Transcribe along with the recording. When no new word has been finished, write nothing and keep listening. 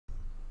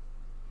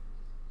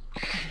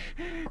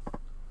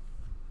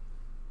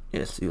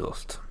Yes, you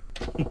lost.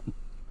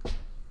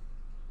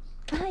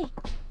 Hi.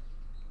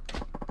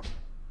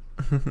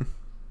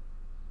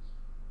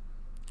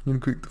 You're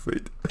quick to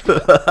fate.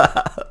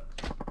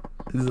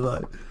 This is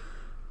why.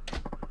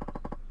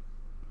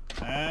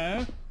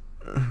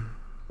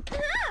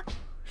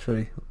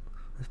 Sorry,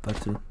 it's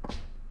part 2.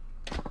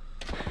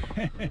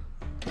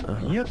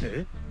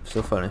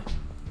 So funny.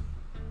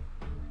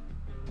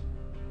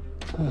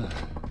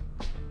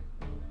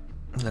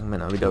 Like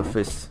men are without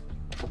fists.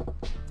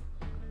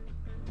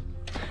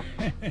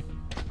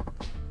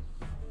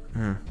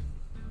 In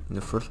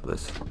the first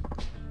place.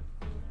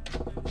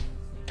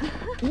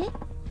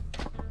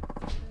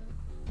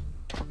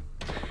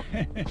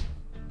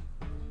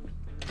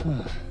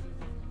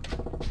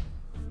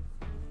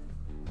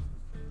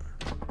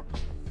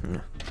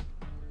 Yeah.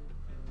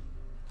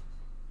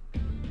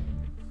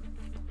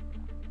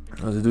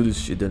 Let's do this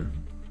shit then.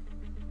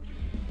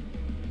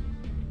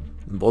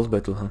 Boss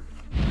battle, huh?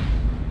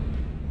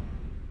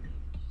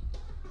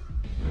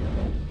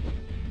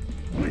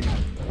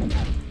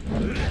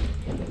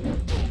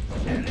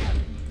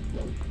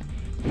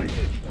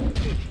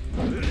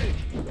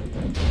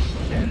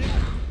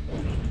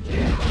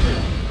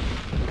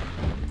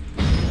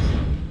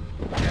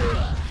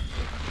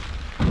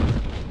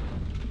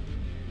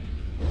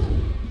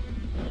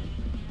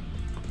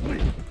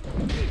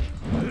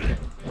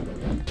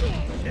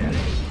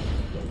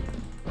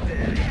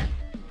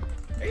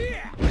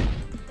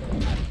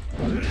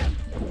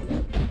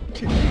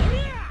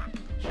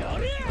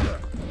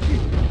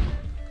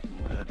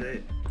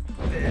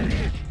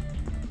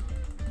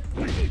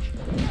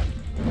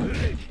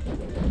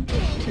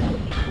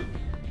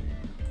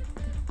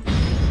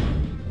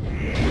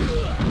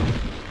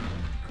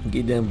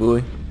 Get down,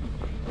 boy.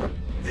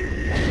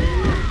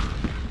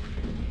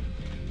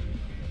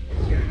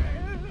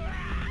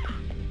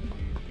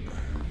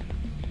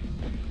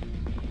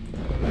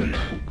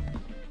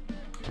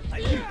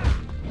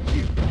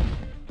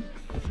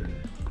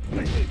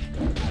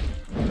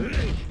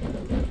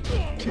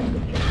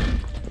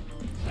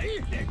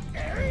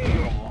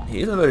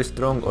 He isn't very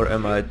strong, or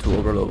am I too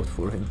overloaded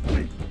for him?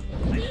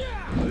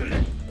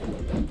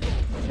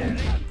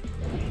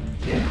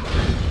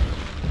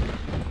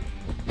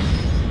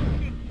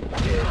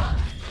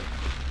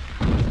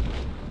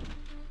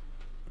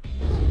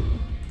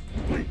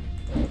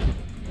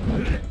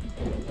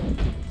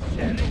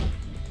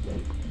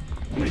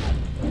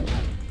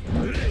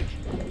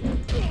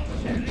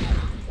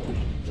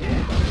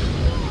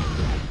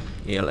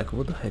 Yeah, like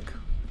what the heck?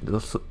 That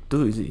was so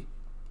too easy.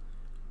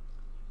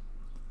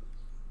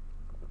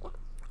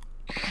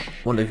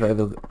 Wonder if I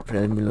will get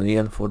a million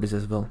yen for this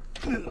as well.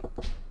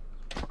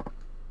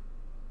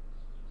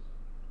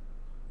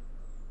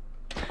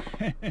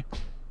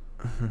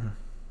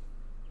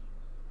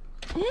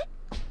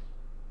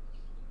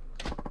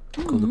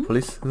 Call the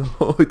police?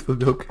 Oh, it will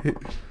be okay.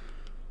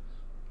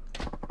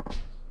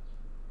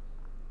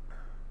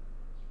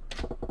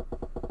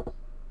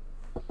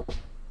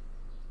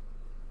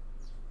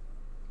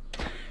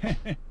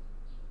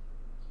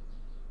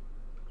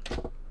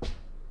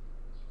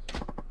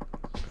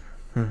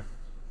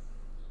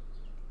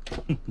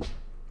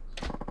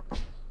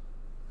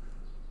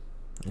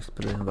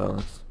 Experience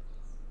violence.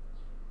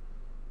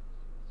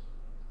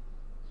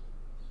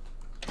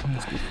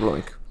 Let's keep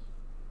flowing.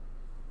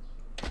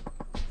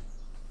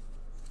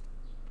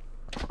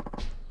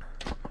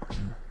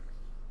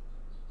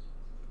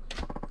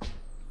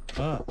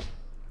 Huh.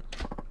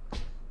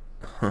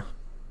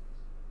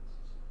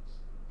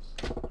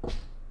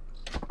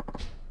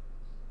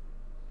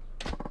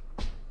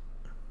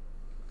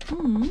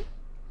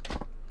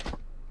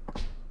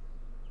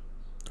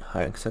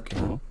 Hiring Saki,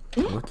 huh?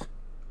 What?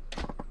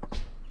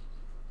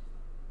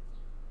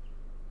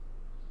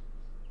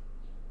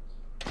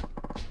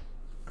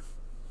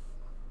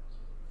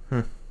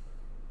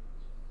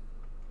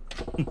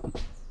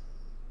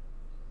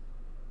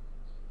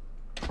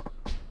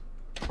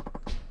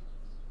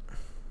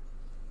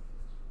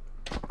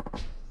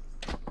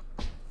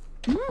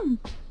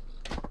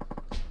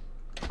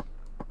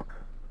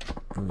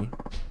 Oui.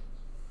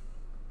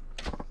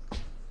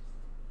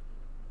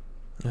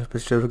 Ja,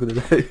 best wel good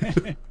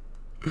day.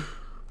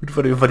 Good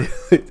for everybody.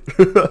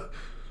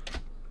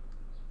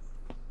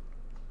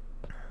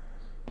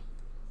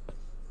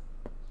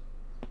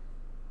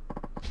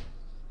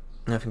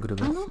 I think good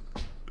enough.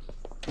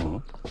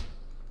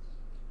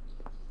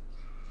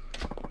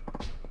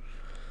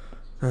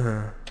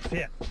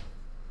 Yeah.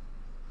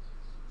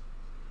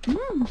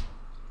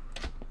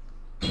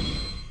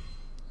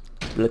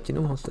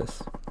 Platinum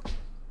hostess.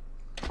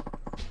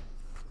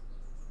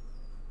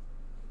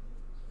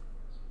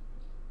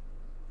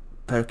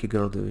 Perky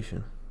girl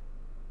division.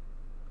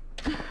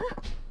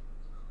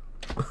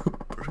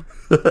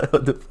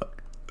 What the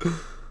fuck?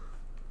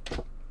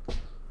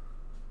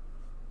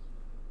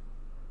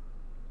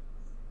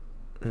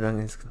 Rang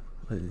is...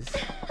 what is this?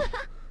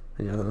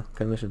 I don't know.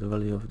 Can measure the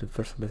value of the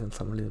first base on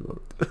some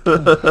leaderboard.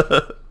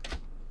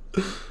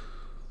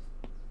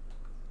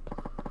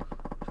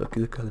 So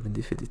Kizuka has been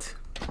defeated.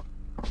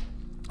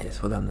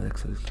 Yes, well done,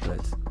 excellent,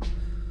 right.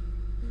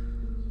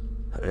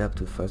 Hurry up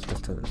to 5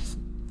 distance.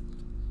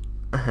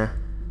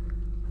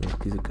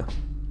 Kizuka.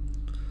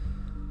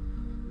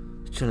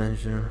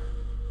 Challenger.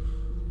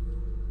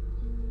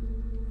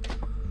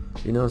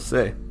 You know,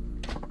 say.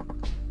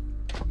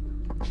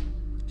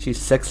 She's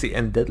sexy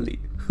and deadly.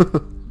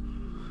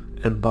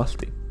 And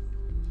busty.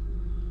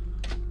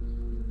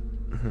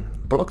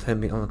 Blocked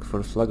him unlocked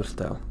for slugger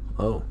style.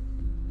 Oh.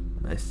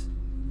 Nice.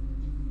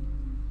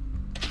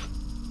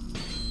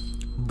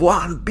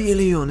 1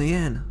 billion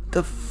yen!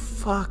 The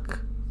fuck?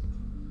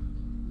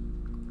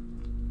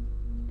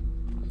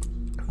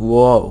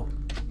 Whoa.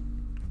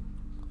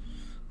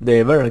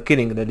 They weren't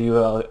kidding that you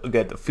will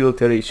get a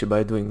filter issue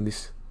by doing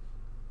this.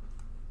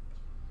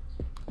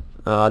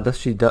 Does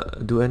she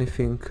do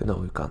anything?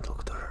 No, you can't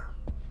talk to her.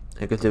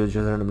 I guess they will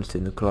just randomly sit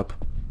in the club.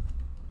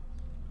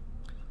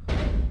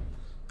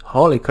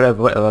 Holy crap,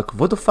 like,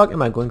 what the fuck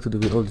am I going to do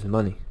with all this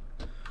money?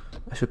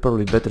 I should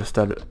probably better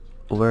start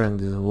wearing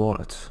these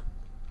wallets.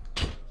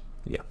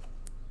 Yeah.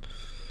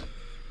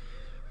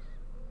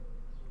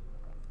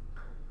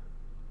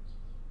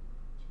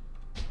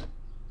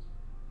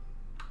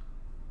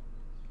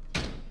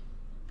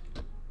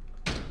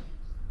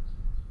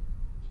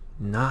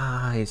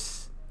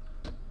 Nice.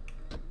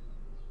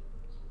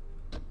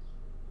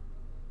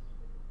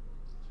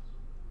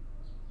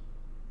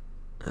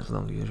 As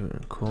long as you're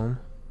in calm.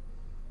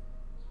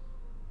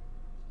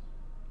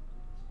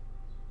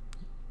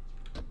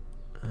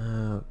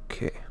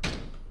 Okay.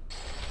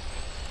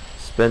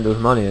 Spend those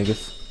money, I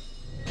guess.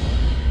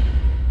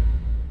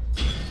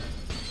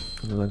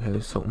 I don't like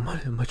having so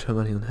much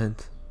money on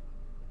hand.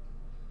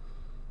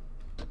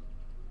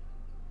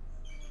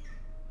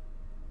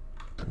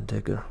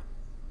 Dagger.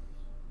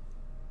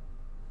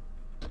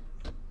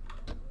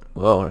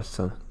 Wow, there's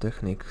some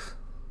techniques.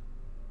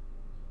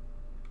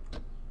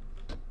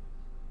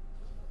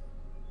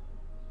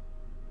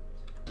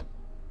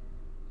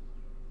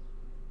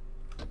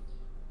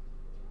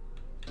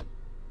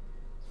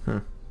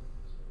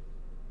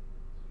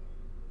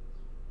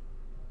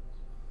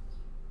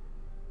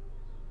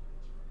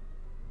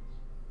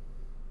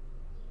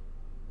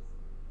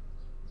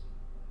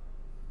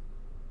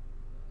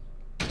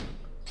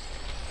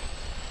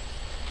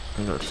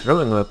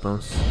 Throwing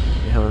weapons.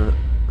 We haven't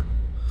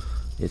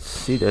yet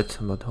seen that,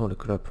 but holy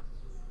crap.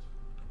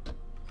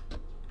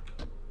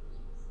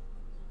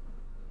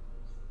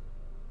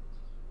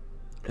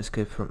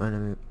 Escape from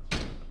enemy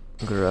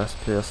grasp.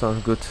 Yeah,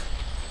 sounds good.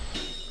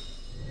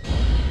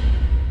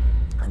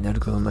 And there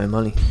goes my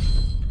money.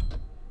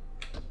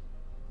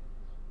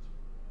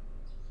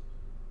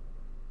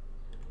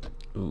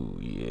 Ooh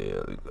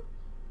yeah, we're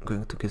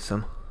going to get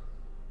some.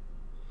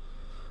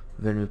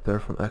 When we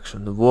perform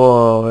action.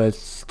 Whoa, it's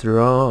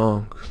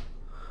strong.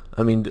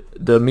 I mean,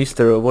 the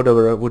Mister or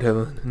whatever would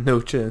have no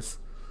chance.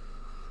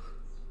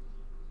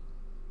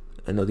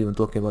 I'm not even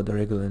talking about the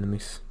regular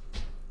enemies.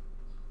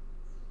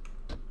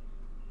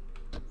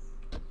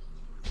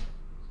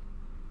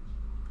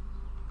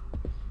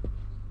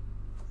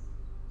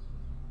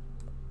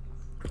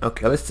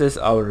 Okay, let's test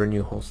our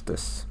new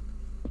hostess.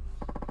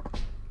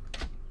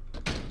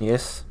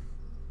 Yes.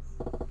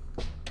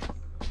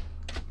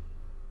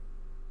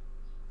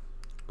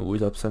 Who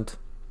is absent?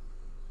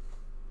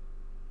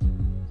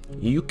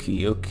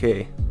 Yuki,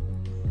 okay.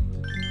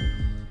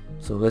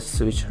 So let's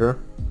switch her.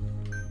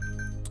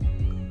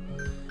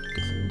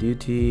 Get some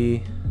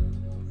duty.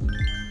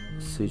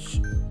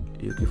 Switch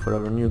Yuki for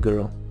our new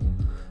girl.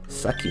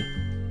 Saki.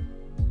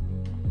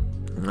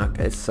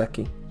 Okay,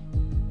 Saki.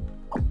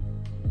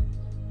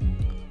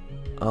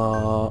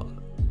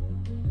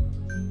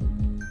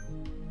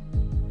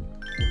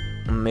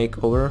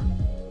 Makeover.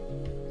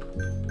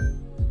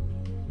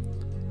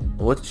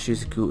 What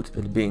she's good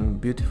at being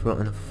beautiful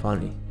and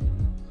funny,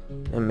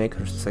 and make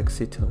her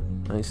sexy too.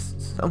 I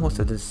somehow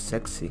said it's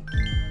sexy.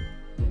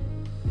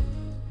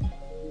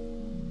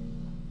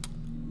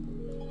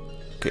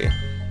 Okay,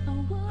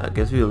 I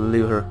guess we'll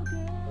leave her.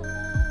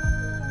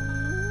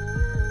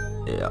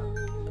 Yeah,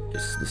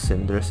 it's the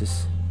same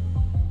dresses.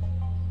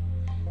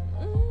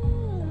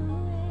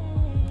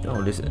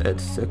 Oh, this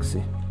adds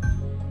sexy,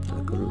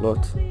 like a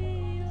lot.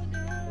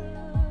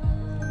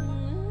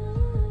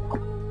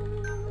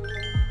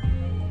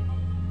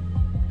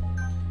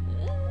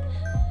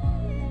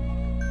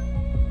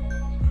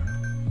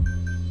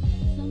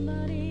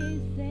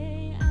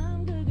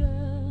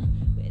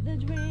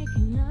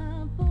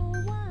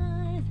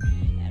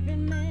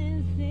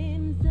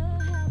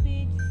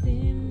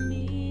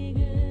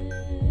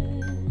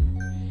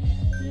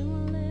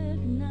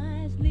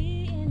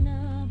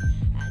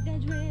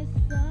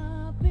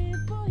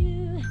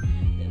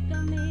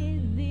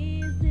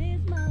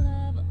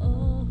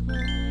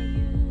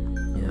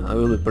 I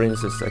will be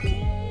Princess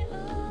Saki.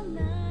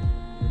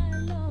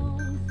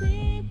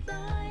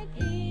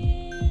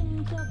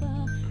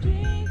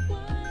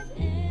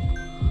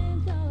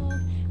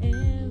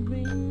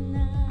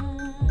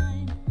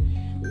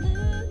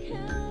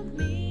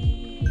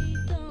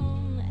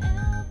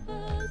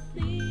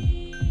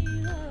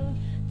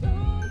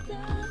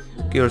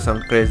 give her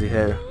some crazy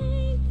hair.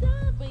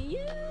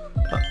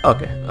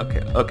 Okay.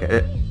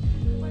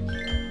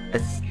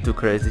 It's too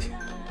crazy.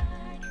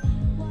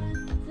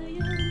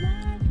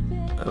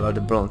 About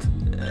the blonde.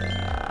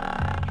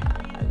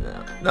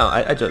 No,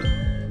 I just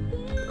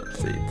don't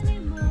see it.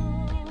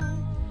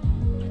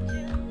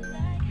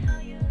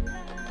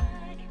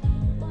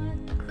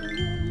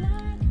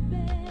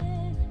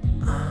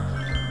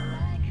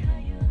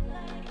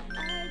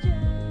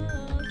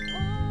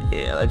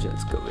 Yeah, let's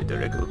just go with the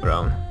regular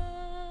brown.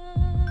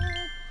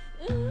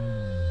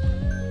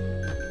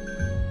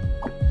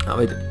 Oh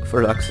wait,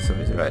 for the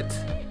accessories, right.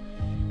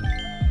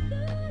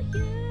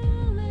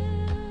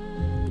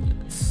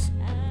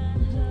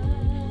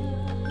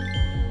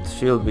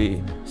 She'll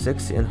be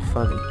sexy and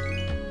funny.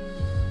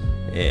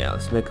 Yeah,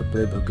 let's make a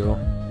playboy girl.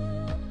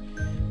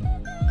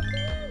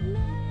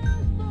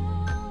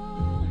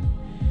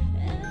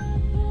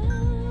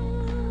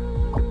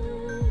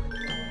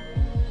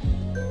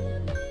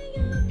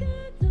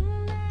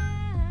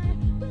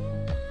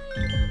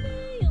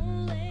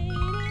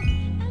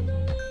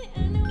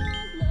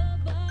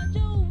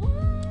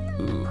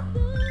 Ooh.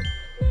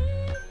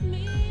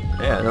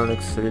 Yeah, no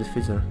next real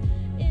feature.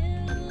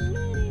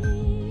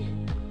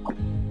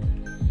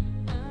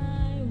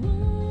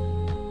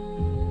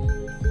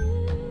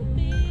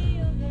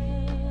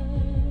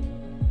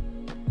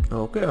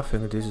 Okay, I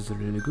think this is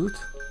really good.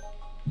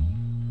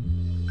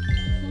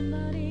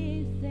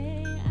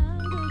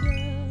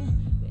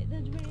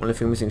 Only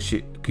thing missing,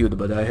 she cute,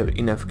 but I have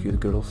enough cute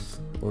girls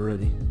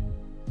already.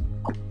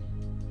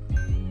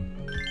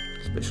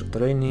 Special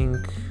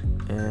training,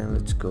 and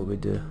let's go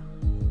with the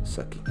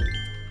Saki.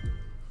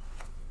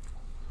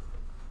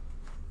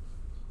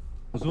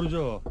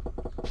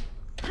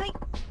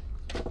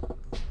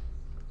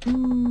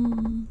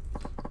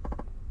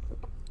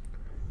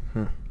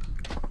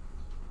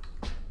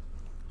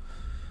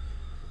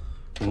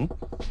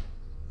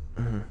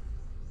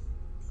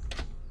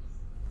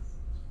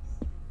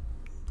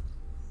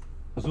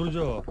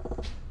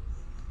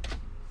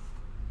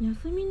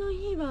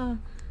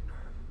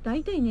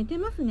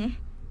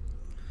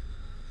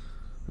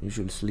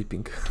 Usually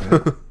sleeping.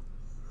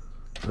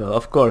 Well,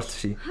 of course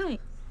she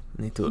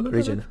need to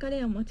regenerate.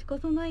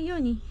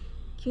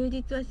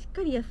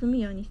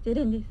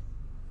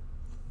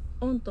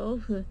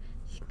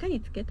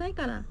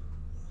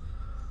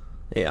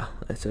 Yeah,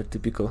 that's a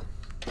typical.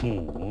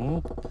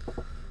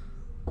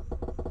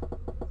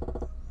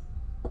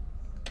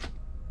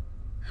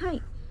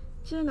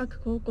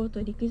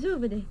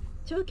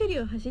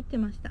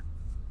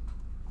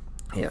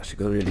 Yeah, she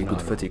got really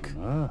good fatigue.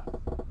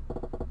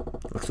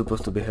 We're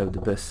supposed to have the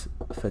best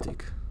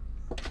fatigue.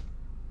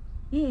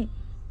 And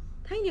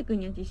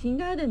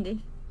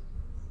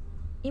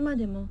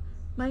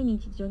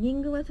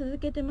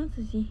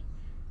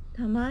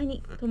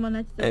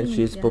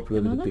she is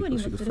popular with the people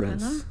she got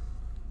friends.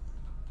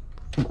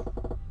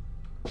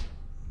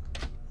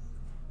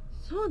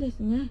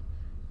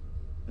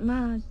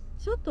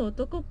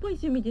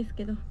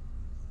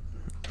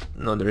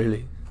 Not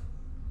really.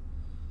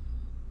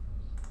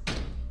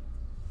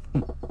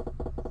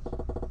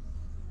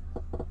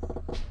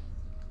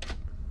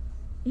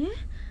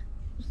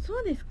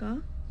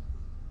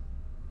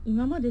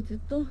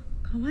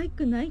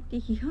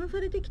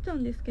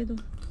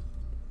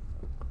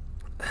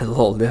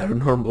 Lol, they are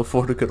normal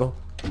for the girl.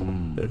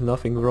 There's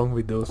nothing wrong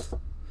with those.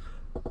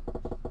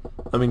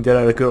 I mean, there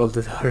are girls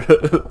that are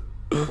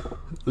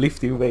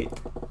lifting weight,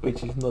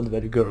 which is not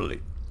very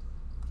girly.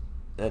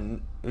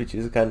 And which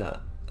is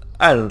kinda,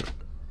 I don't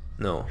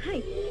know,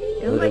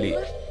 not really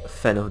a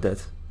fan of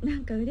that.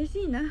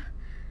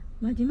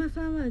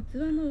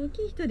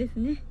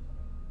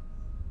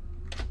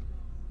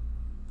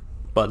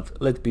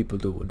 But let people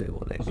do what they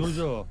want, I guess.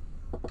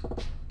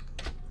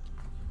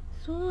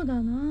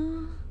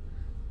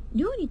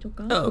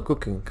 Oh,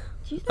 cooking.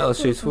 Oh,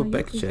 she's full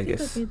package, I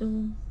guess.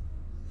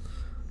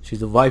 She's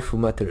the waifu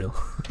material.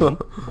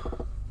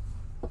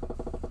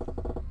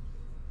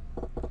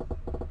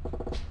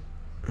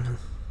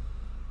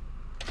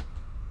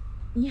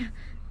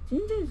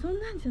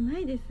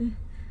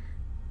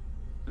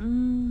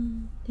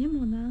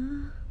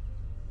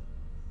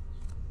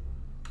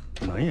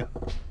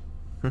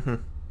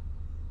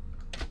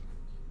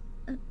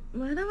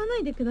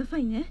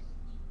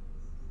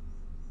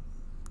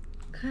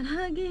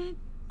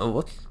 Oh,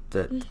 what's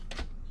that?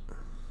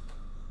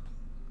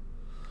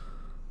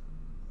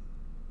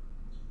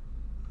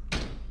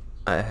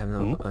 I have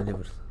no idea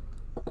what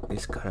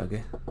is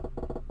karage.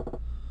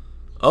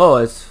 Oh,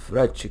 it's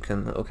fried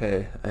chicken.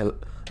 Okay, I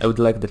would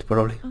like that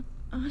probably.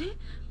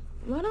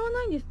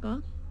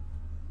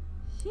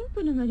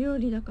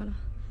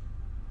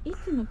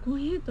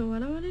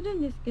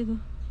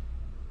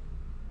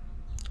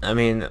 I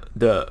mean,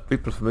 the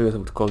people from US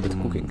would call that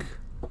cooking.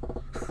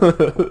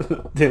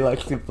 They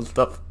like simple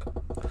stuff.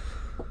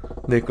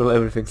 They call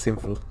everything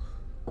simple.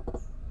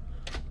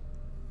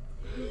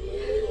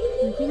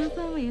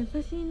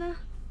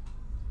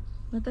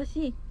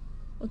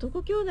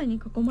 男兄弟に囲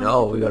まれて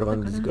Oh, we 育 are った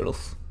one か of these ら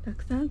girls. た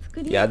くさん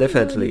作り Yeah, やす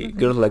い料理 definitely. ばか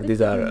り Girls like 作っ these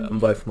てる are の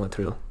で wife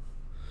material.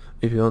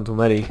 If you want to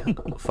marry,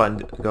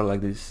 find a girl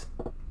like this.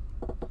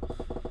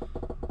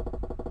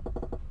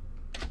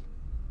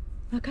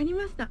 わかり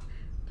ました。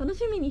楽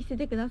しみにして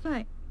てくださ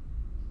い。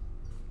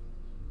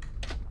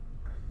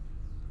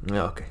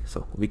 Yeah, okay.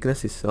 So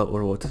weaknesses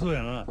or what? そう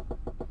やな。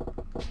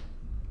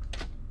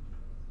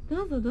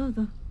どうぞどう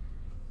ぞ。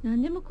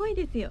何でも来い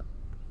ですよ。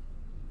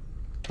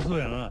そう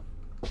やな。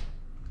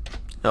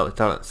Oh,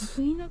 talents.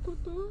 得意なこ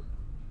と？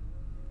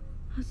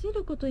走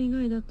ること以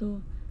外だと。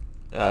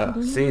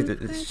 See,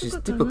 she's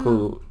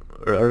typical,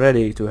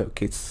 ready to have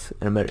kids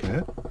and marry.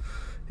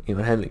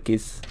 Even having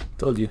kids.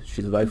 Told you,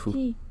 she's a う waifu.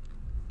 ち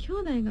兄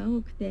弟が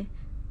多くて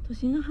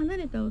年の離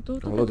れた弟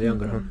たちの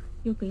子を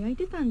よく焼い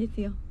てたんです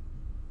よ。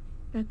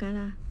だか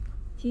ら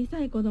小さ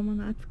い子供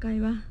の扱い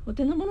はお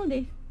手の物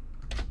です。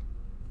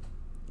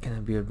 Can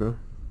I be your bro?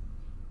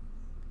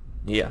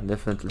 Yeah,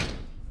 definitely.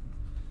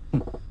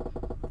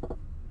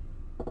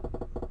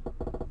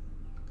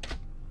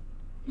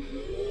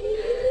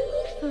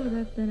 そう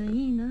だったらい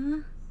いな。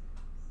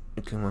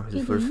 You can want け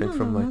the ど first 今 thing は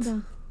from ま White.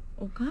 だ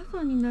お母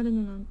さんになる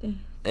のなんて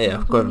Yeah,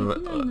 of 想 course, 像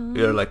できないな。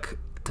 you're like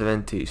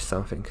 20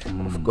 something.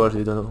 Of course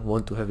you don't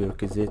want to have your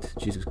kids yet.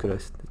 Jesus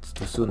Christ, it's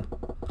too soon.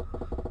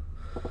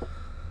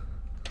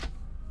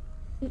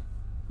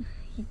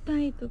 痛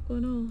いとこ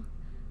ろ。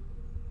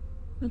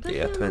私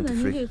はまだ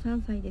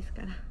23歳です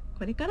から、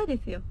これからで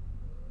すよ。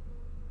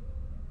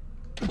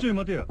ちょい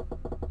待てや。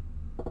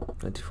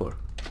24.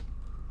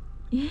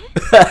 え？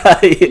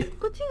 Yeah.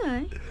 こっち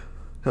違い？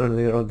 I don't know,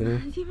 you're older.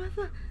 田島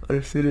さん、 Are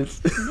you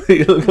serious?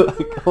 You look そん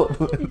like な old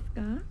話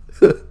man. です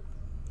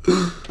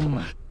か？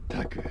まっ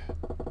たく。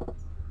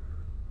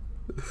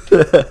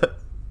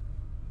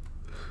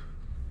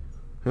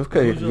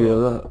Okay,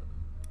 we'll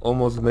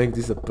almost make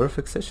this a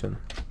perfect session.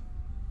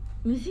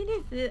 虫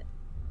です。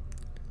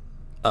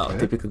 Oh,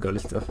 typical girly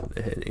stuff.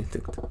 The head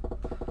instinct.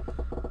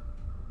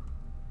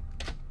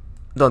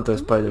 Don't tell どんな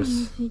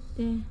spiders. 虫っ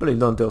て Please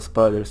don't tell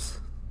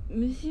spiders.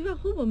 虫は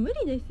ほぼ無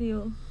理です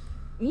よ。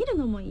見る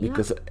のも嫌。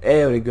 Because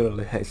every girl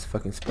hates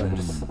fucking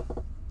spiders.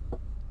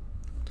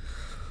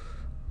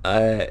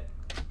 は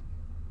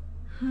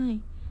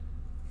い。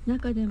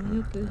中でも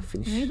よく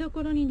Finish. 台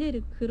所に出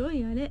る黒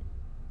いあれ。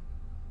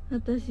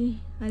私、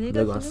あれ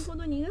が死ぬほ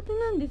ど苦手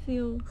なんです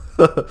よ。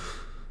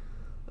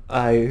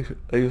I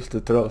used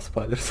to throw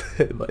spiders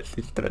at my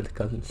literal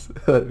cousins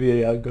when we were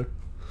younger.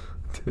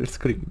 They were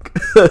screaming.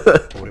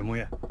 俺も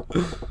や。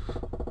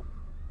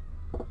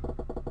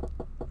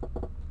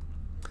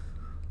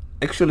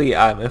 Actually,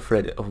 I'm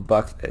afraid of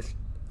bugs as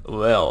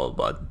well,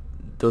 but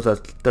those are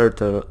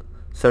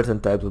certain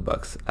types of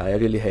bugs. I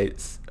really hate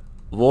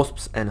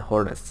wasps and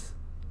hornets.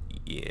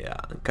 Yeah,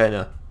 I'm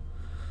kinda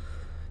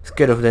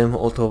scared of them,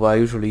 although I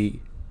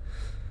usually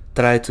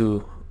try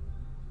to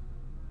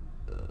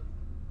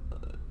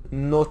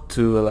not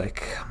to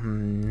like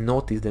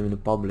notice them in the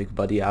public,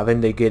 but yeah,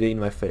 when they get in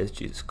my face,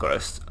 Jesus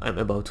Christ, I'm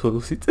about to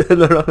lose it and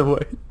run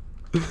away.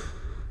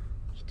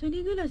 一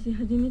人暮らし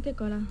始めて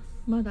から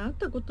まだ会っ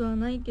たことは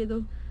ないけ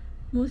ど、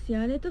もし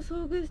あれと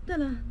遭遇した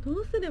らど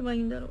うすればい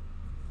いんだろう。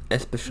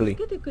 Especially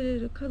助けてくれ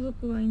る家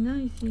族はいな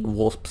いし。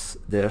 wasps,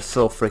 they're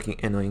so freaking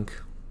annoying.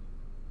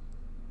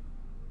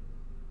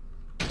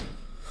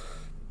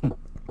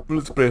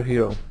 Let's play a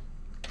hero.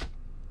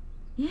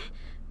 え、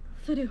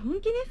それ本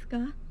気ですか？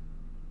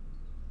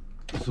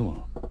そうな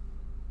の。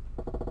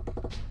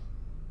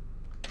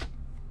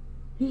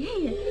いえい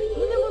え、と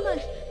んでもない。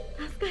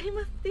助かり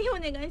ます。ぜひお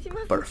願いし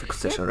ます。 Perfect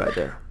session right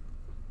there.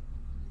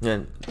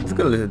 And it's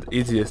gonna be the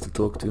easiest to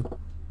talk to.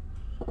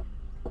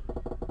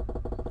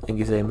 I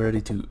guess I'm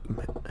ready to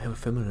have a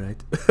family,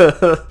 right?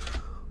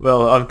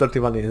 Well, I'm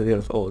 31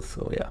 years old,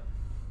 so yeah.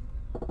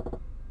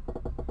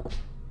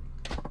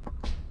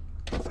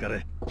 お疲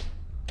れ。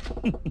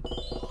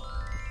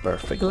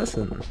 Perfect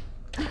lesson.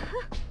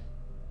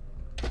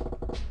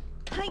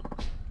 はい。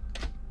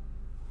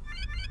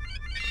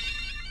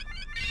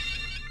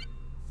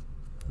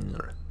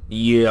 Alright.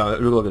 Yeah,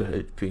 look at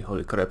her HP,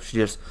 holy crap,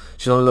 she's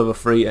on level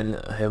 3 and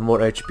have more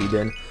HP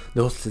than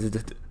the hostages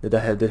that I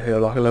had that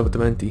have like level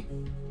 20.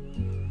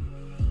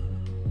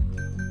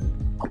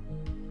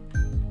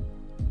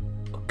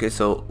 Okay,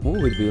 so what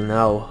will we do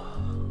now?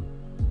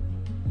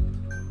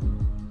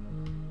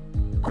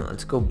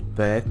 Let's go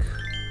back.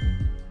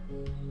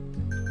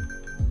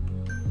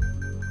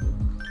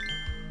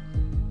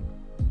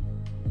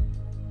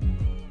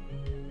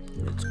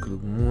 Let's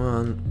club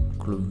 1,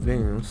 club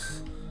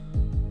Venus.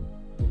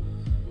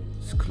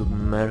 Let's club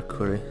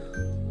Mercury.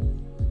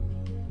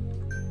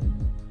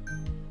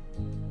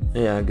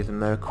 Yeah, I get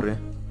Mercury.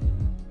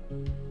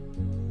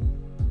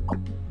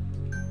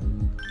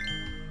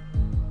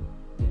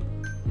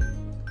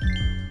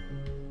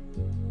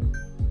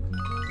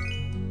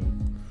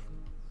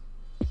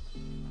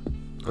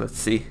 Let's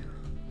see.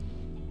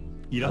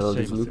 いら How っし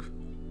ゃい does ま it せ look?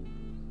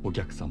 お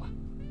客様。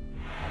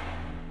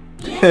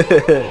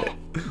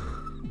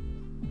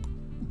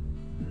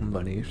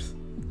 Bunny ears.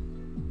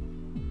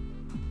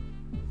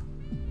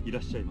 いら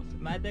っしゃいませ。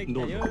また来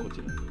どうぞたよ。こち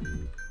らへ。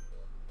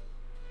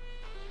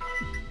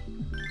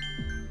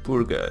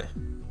 Poor guy.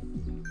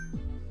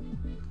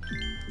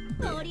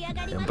 盛り上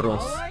がりま And す。 bronze.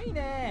 可愛い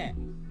ね。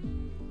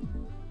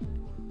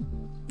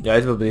 Yeah,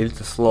 it will be a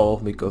little slow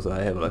because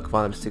I have like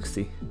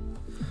 160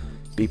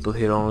 people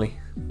here only.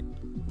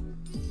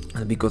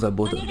 And because I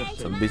bought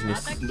some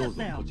business. どう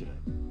ぞこちらへ。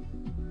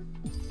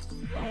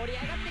盛り上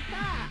がってきた。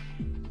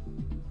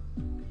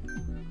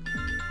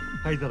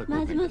灰皿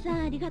交真島換いたしさん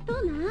ありがと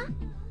うな。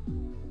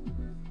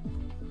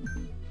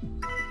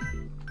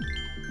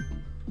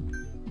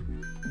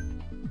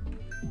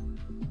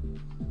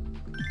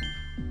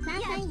サン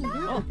シャインによう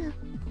こ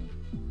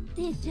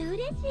そ。めっちゃ嬉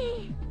し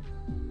い。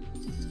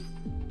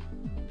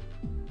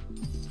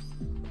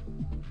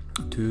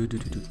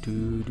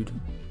 Do-do-do-do-do-do-do.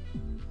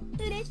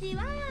 嬉しい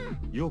わ。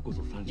ようこ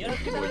そサンシャイン。よろ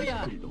しくごゆ頼むよ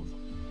っくりどうぞ。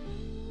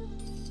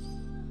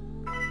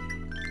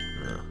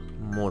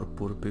 More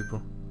poor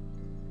people.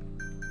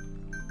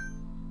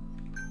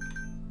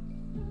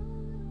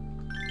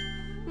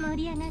 盛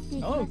り上がってい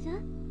きましょう。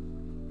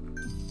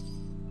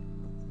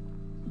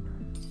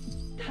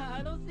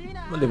楽しいな。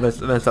 But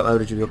when some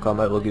average will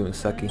come, I will give him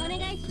Saki. お願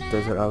いします。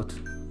 Test her out.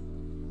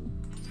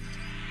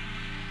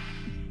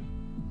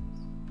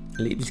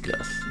 Ladies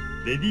glass.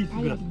 レディース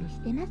グラス頼りです。にし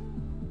てます。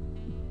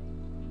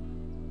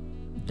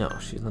 No,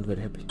 she's not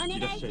very happy. お願いい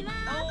らっしゃいしま。ま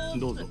すす。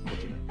どうぞこ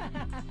ちらへ。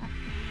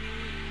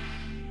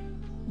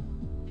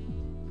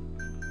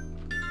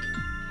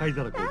灰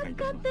皿交換い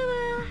たします。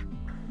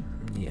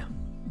 Yeah.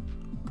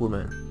 Poor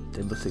man.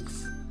 Table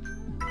 6.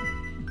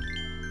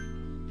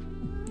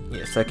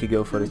 Yeah, Saki,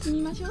 go for 楽し it.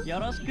 みましょう。よ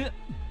ろしく。素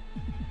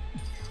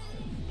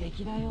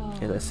敵だよ。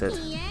 As I said.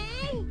 イエ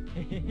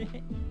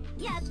ー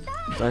イ。やっ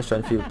た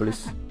Sunshine fever,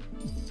 please.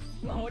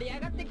 盛り上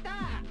がってきた。ー。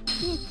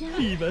めっちゃ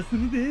今す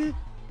ぐで。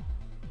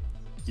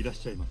いらっ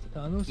しゃいませ。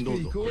楽しくどう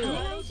ぞ行こうよ。お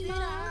願いしま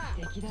す。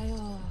素敵だよ。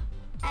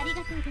ありが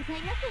とうござ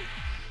いま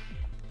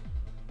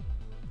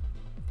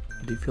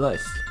す。 Do you feel ice?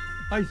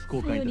 アイス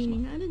交換い頼りたしま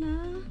になるな。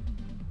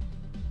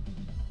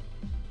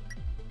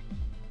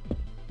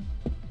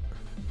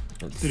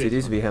 The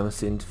cities we haven't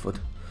seen for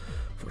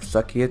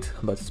Saki yet,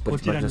 but it's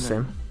pretty much the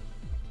same. す。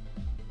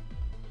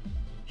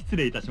失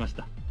礼いたしまし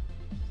た。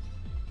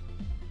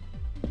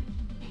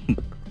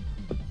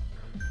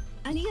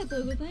ありがと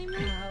うございます。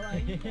可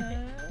愛いね。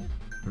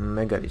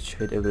 Mega rich,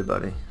 hate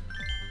everybody.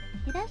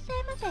 いらっしゃ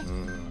いませ。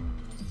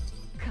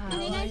可お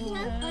愛い願いしま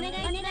す。お願いし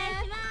ま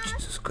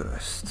す。 Jesus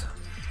Christ.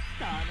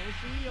 楽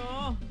しいよ。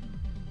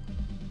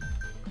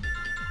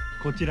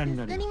こちらに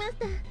なりま助かりまし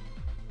た。す。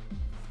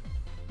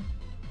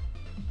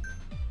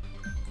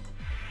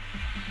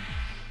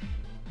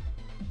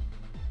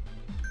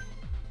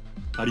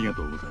ありが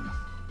とうございます。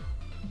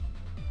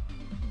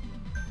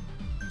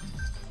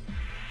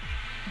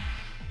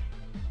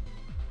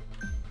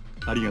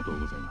ありがとう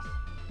ございます。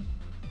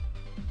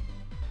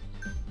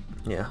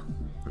 Yeah.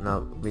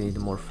 Now we need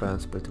more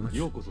fans, pretty much.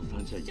 ようこそサ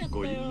ンシャイン。ちょっと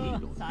ごゆっくりよ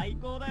どう。ぞ。最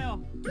高だよ。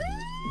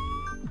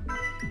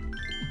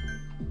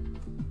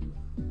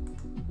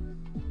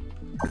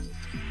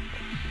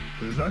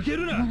ふざけ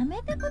るな。や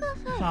めてくだ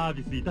さい。サー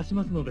ビスいたし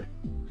ますので。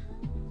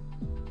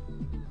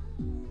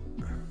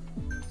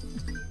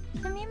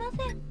すみま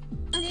せ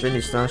ん。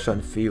 Finish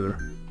Sunshine Fever.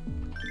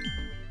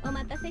 お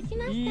待たせし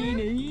まいした。い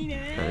ねいい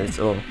ね。 And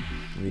that's all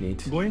we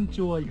need. ご延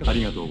長はいかが。あ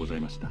りがとうござ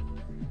いました。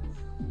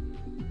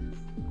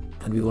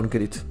 And we won't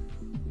get it.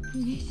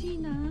 嬉しい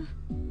な。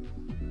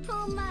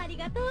ほんまあり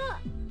がとう。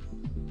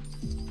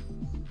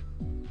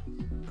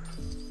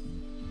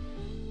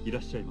いら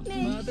っしゃいませ。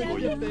ねまた来ち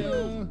ゃったよ。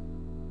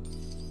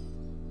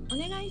お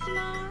願いし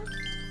ま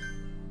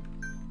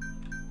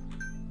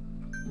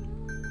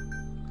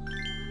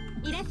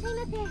す。いらっしゃい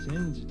ませ。チェ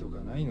ンジと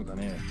かないのか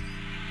ね。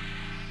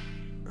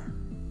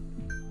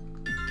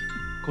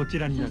こち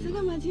らになさすりま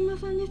す。が真島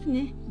さんです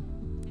ね。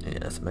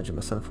 Yes,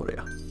 Majima-san for you.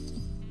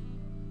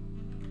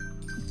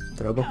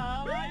 Trouble?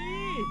 可愛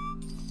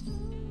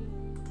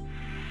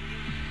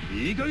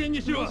い。いい加減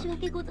にしろ。申し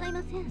訳ござい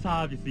ません。サ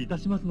ービスいた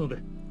しますので。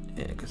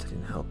 Yeah, I guess I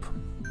didn't help.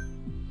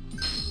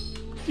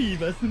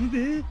 今すぐ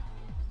で。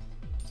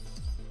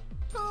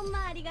ほん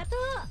まありがと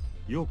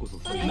う。ようこそ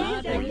サンシお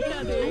願ャイン。いします。また来た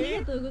ありで。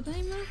がとうござ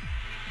います。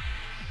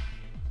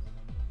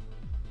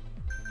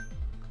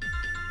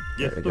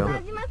ゲストグラス。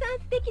真島さん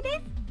素敵で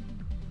す。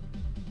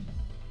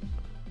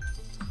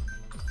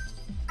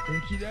素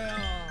敵だよ。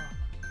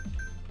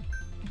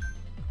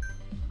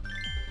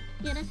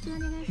よろしくお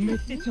願いしめっ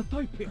ます。ちゃ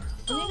タイプや。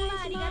お願いしま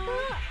すほんまありがとう。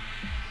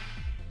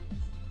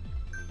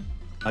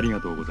あり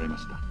がとうございま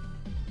した。わ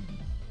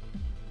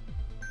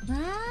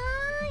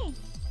ーい。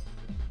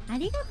あ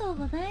りがとう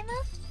ございま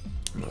す。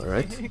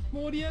 Alright.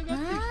 盛り上がってきちゃ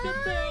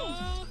ったよ。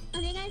お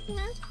願いし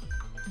ます。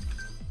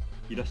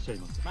いらっしゃい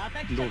ませ。ま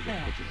た来どうぞこちちゃったよ。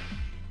ら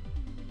へ。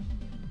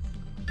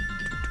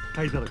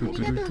灰皿あ交換。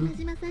りがとう、真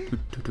島さん。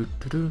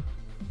 Do-do-do-do-do.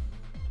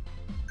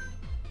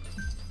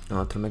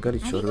 Altro mega あ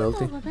rich りが or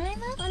とう wealthy? ござい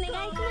ます。お願いしま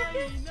可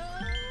愛いな。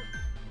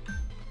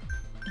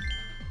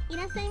す。い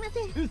らっしゃいませ。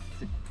うっす。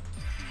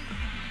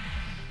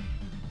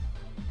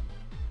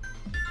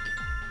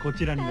こ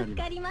ちらになり助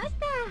ます。かりました。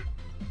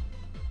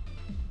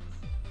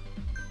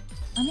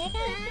お願いしま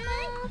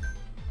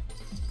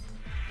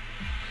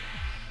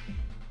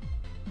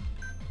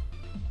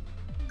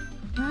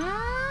す。は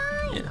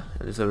ーい。 Yeah,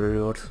 it is a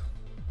reward.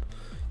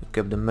 You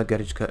kept the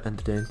Megarich guy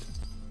entertained.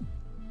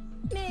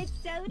 めっ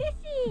ちゃ嬉し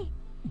い。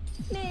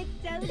めっ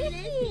ちゃ嬉し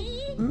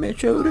い。め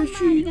ちゃ嬉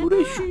しい、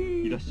嬉し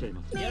いい。らっしゃい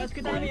ませ。よろし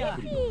く頼むよ。な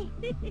るほ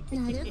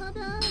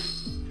ど。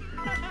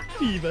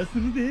ビーバーす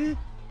るで。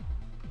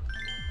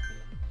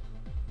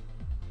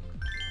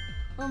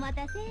お待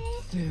たせ。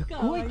すっ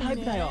ごいタイ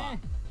プだよ。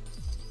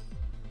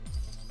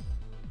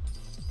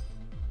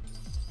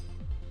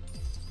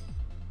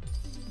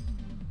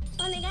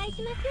お願い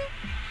します。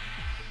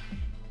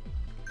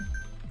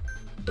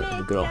 The めっち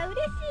girl. ゃ嬉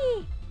し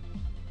い。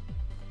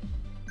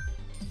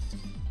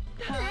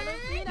楽し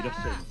いな。いらっしゃ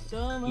いませ。ど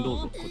うも。どう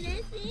ぞこちら。嬉し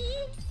い。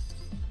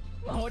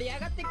盛り上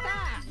がってきた。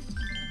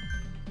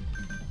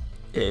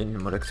 Yeah, any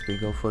more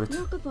XP, go for it.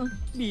 ようこそ。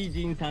美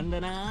人さん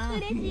だな。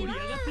嬉しいわ盛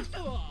り上がってき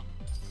たわ。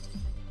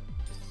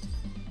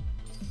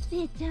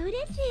めっちゃ嬉し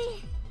い。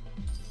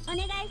お願い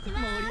しま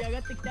盛り上が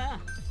ってきた。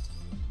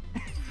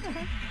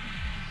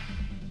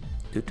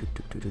 Do, do,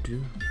 do, do, do,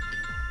 do.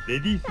 レ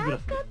ディースグラ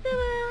スす。よかっ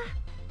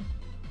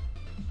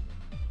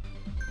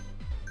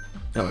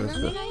た Oh, わ。 that's お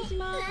the 願いし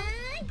ます。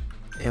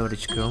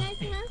 average お girl. 願い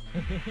します。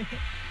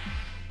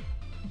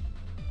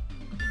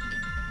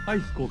アイ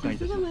ス交換さすがい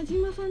たします。真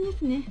島さんで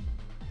すね。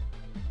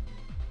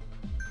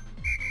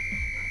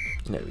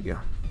 There we go.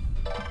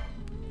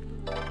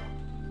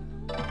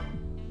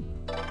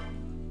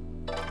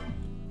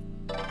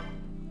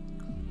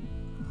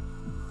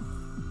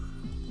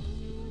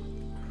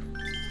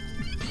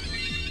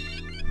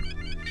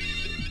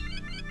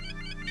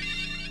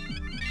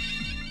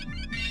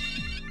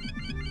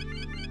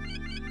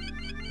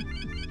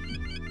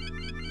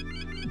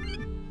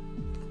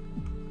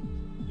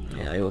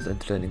 Yeah, I was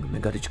entertaining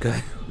Megarich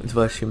guy. That's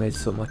why she made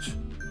so much.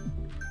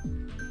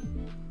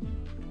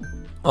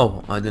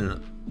 Oh, I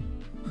didn't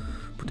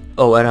put.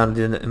 Oh, Aran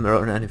didn't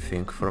earn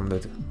anything from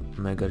that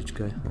Megarich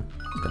guy. Oh,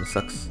 it kinda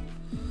sucks.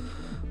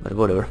 But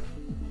whatever.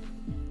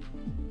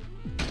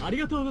 あり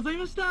がとうござい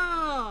まし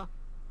た。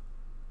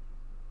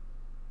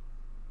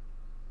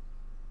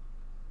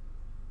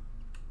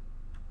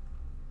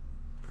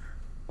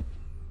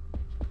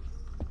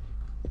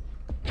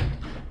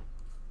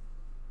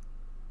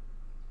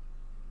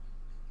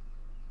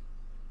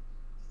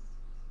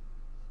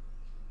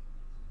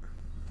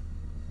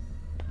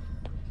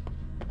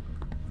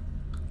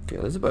 Okay,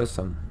 let's buy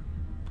some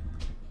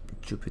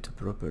Jupiter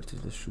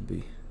properties. That should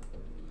be.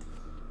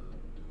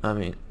 I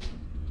mean,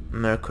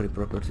 Mercury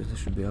properties. That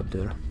should be up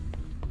there.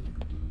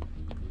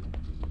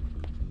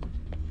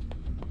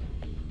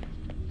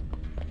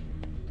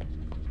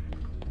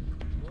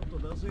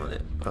 Oh,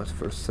 yeah, let's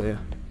first say.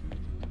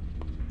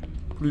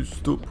 Please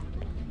stop.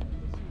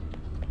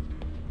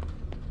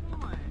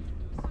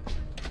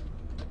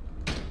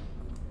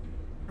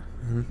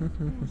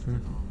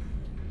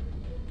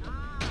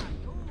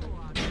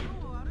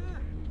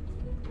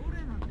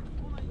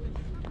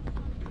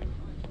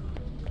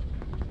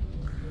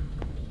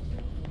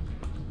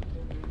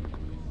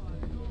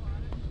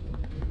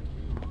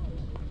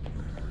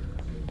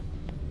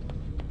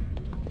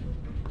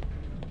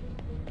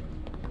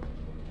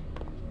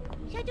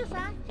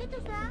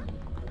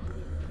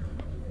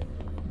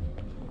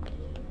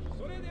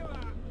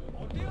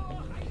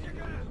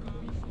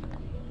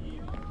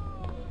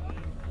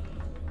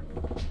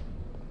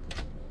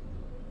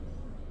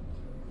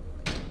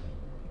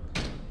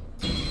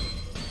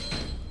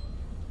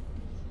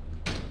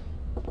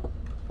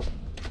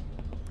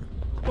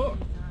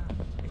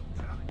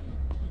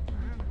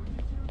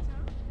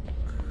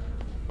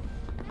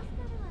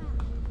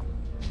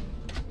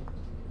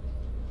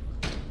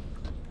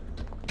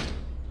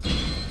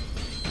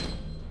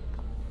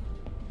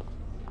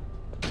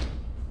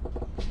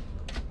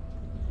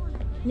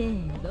ね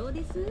え、どう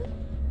です？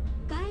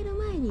帰る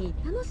前に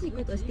楽しい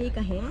ことしてい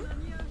かへん？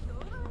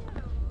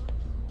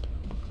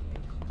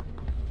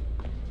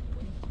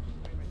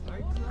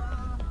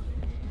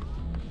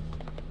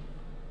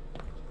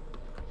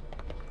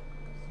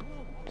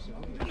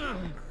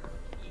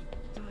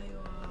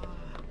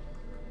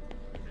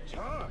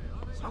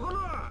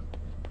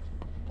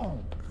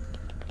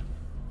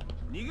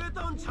逃げ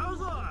たんちゃう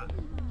ぞ。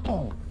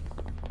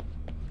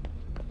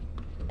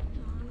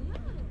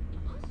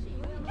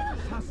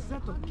さっさ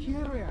と消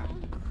えろや。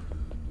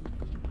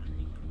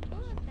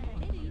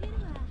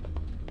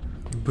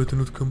 Better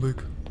not come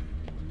back.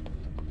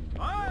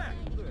 おい、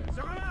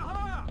そこらほ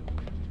ら。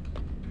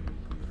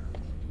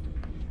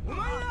お前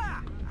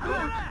や。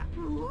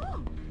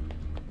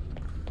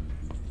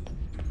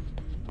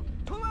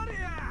止まれ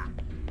や。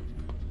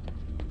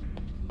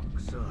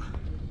くそ、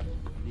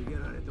逃げ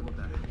られても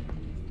た。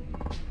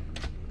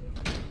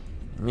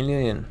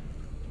 Million.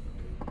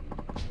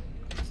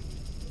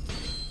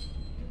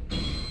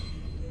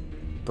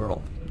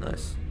 Pearl.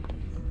 Nice.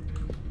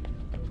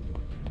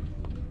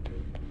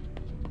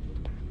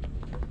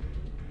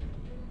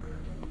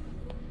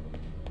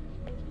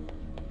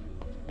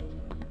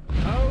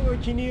 顔が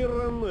気に入ら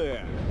んの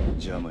や。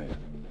邪魔や。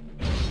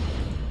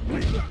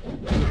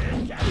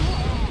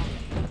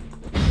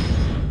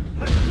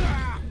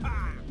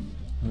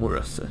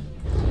Murase.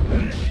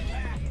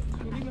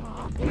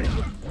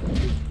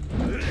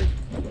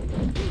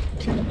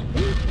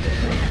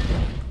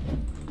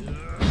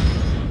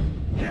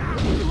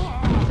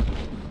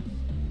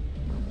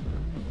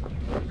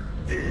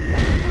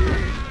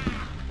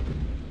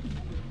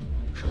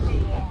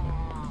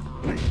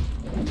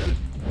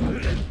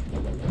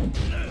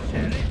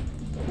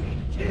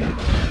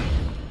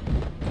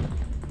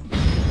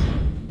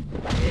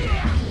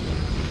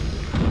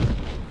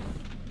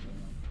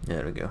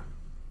 There we go.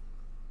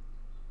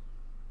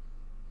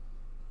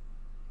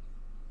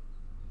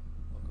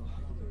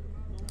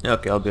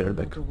 Okay, I'll be right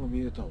back.